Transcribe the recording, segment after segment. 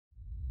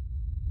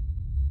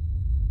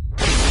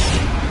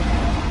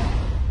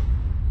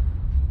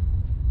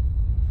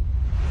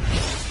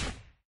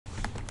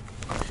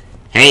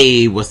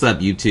Hey, what's up,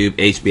 YouTube?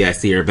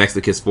 HBIC here,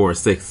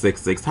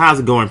 Vexicus4666.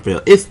 How's it going,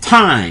 Phil? It's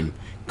time!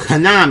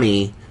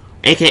 Konami,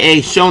 aka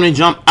Shonen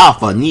Jump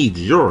Alpha,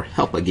 needs your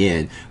help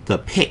again to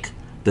pick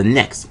the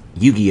next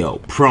Yu-Gi-Oh!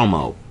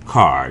 Promo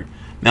card.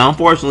 Now,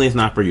 unfortunately, it's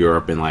not for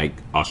Europe and like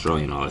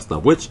Australia and all that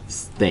stuff, which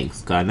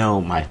stinks, because I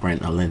know my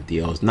friend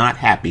Alentio is not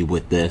happy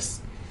with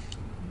this,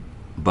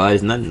 but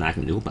there's nothing I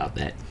can do about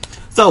that.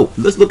 So,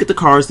 let's look at the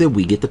cards that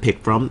we get to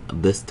pick from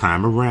this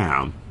time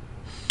around.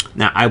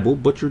 Now, I will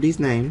butcher these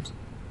names.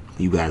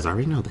 You guys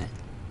already know that.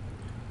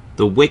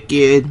 The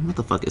Wicked... What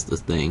the fuck is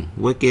this thing?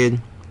 Wicked...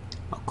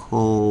 A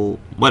cold...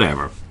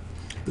 Whatever.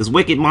 This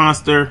Wicked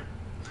monster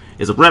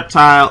is a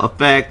reptile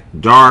effect,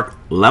 dark,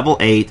 level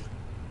 8,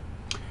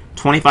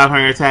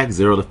 2500 attack,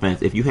 0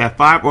 defense. If you have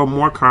 5 or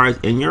more cards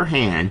in your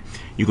hand,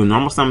 you can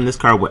normal summon this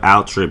card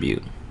without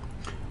tribute.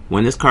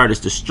 When this card is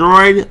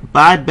destroyed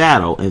by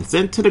battle and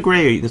sent to the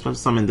graveyard, you can special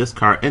summon this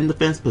card in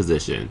defense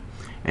position,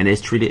 and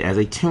it's treated as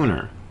a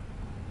tuner.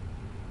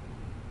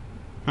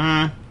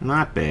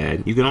 Not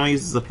bad. You can only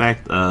use this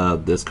effect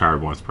of this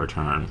card once per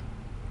turn.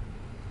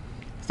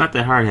 It's not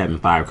that hard having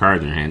 5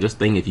 cards in your hand. Just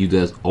think if you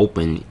just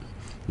open,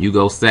 you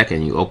go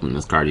second, you open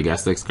this card, you got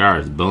 6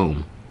 cards,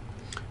 boom.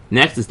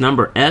 Next is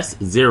number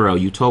S0,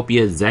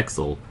 Utopia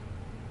Zexal.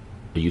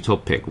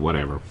 Utopic,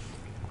 whatever.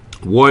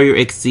 Warrior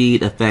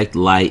Exceed effect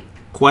light,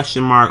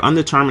 question mark,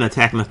 undetermined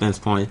attack and defense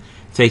point.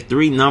 Take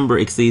 3 number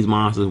exceeds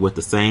monsters with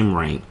the same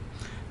rank.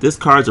 This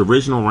card's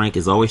original rank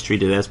is always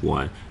treated as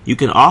 1. You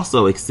can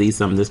also exceed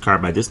summon this card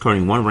by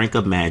discarding 1 rank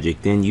of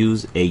magic, then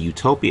use a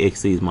Utopia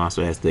Exceeds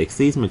monster as the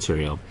Exceeds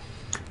material.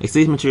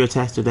 Exceeds material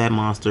attached to that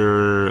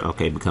monster,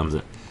 okay, becomes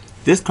it.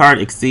 This card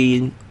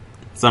Exceed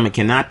summon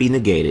cannot be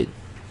negated.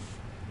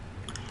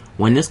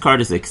 When this card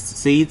is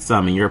Exceed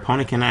summon, your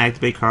opponent cannot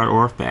activate card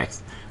or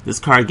effects. This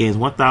card gains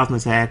 1000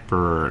 attack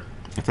per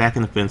attack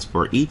and defense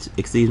for each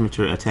Exceeds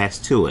material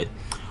attached to it.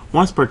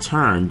 Once per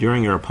turn,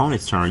 during your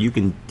opponent's turn, you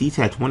can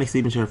detach 1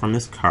 Exceed material from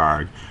this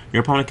card.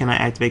 Your opponent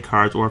cannot activate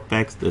cards or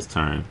effects this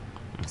turn.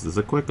 This is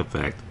a quick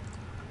effect.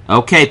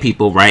 Okay,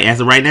 people, right as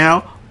of right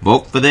now,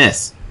 vote for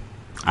this.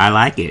 I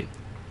like it.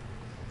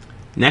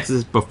 Next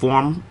is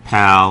Perform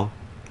Pal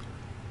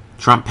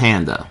Trump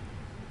Panda.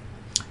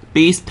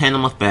 Beast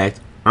Pendulum Effect,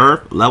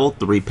 Earth, level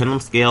 3, Pendulum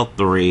Scale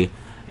 3,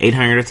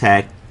 800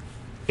 attack,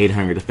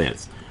 800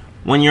 defense.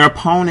 When your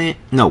opponent...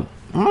 No,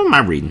 what am I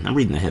reading? I'm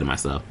reading ahead of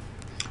myself.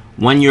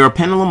 When your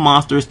pendulum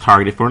monster is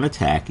targeted for an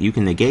attack, you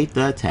can negate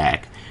the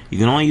attack. You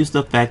can only use the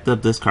effect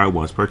of this card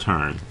once per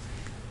turn.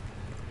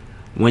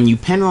 When you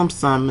pendulum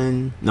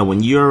summon... No,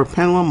 when your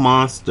pendulum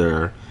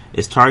monster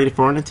is targeted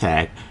for an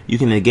attack, you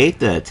can negate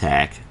the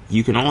attack.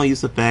 You can only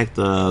use the effect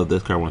of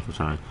this card once per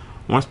turn.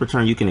 Once per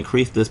turn, you can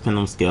increase this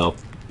pendulum scale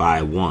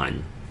by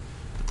 1.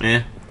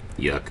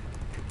 Yuck.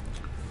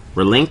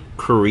 Relink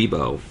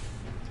Kuribo.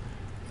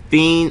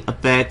 Fiend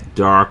effect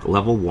dark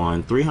level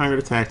 1, 300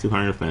 attack,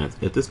 200 defense.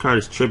 If this card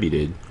is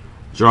tributed,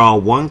 draw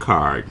 1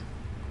 card.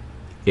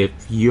 If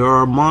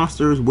your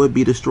monsters would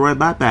be destroyed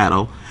by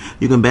battle,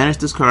 you can banish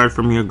this card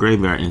from your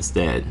graveyard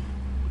instead.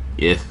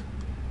 If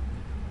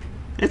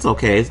it's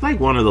okay, it's like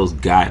one of those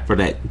guys for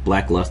that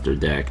Blackluster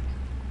deck.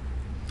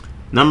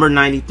 Number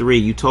 93,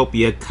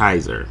 Utopia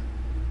Kaiser.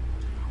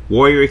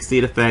 Warrior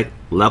Exceed effect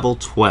level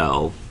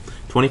 12.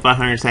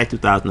 2500 attack,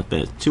 2000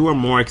 defense. 2 or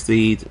more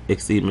exceed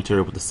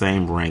material with the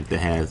same rank that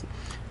has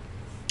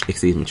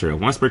exceed material.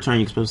 Once per turn,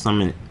 you can special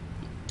summon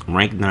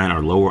rank 9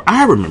 or lower.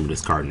 I remember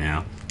this card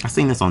now. I've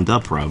seen this on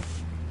DevPro.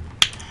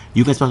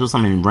 You can special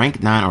summon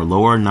rank 9 or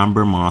lower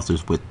number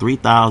monsters with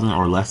 3000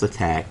 or less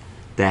attack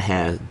that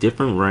has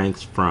different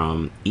ranks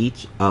from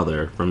each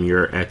other from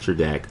your extra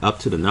deck up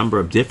to the number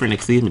of different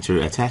exceed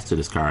material attached to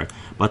this card,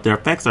 but their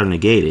effects are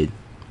negated.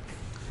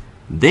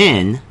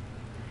 Then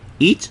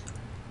each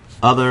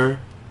other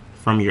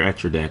from your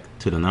extra deck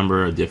to the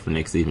number of different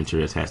exceed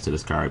material attached to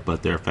this card,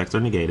 but their effects are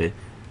negated.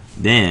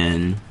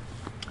 Then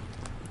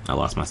I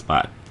lost my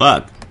spot.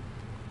 Fuck.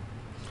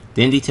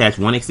 Then detach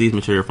 1 exceed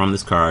material from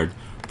this card.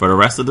 For the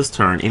rest of this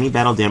turn, any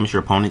battle damage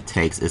your opponent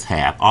takes is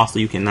half. Also,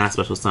 you cannot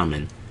special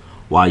summon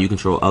while you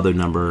control other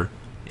number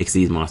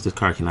exceeds monsters. This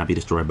card cannot be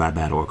destroyed by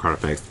battle or card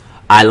effects.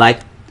 I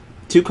like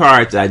 2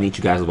 cards that I need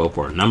you guys to vote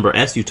for. Number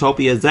S,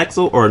 Utopia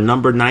Zexal, or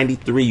number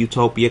 93,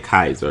 Utopia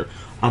Kaiser.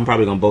 I'm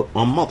probably going to vote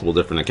on multiple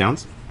different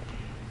accounts.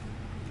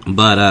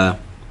 But,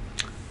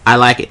 I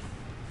like it.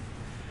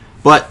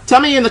 But, tell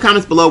me in the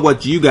comments below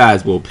what you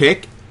guys will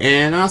pick.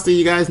 And I'll see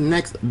you guys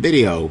next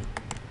video.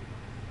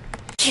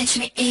 Catch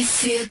me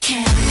if you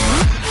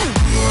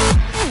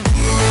can.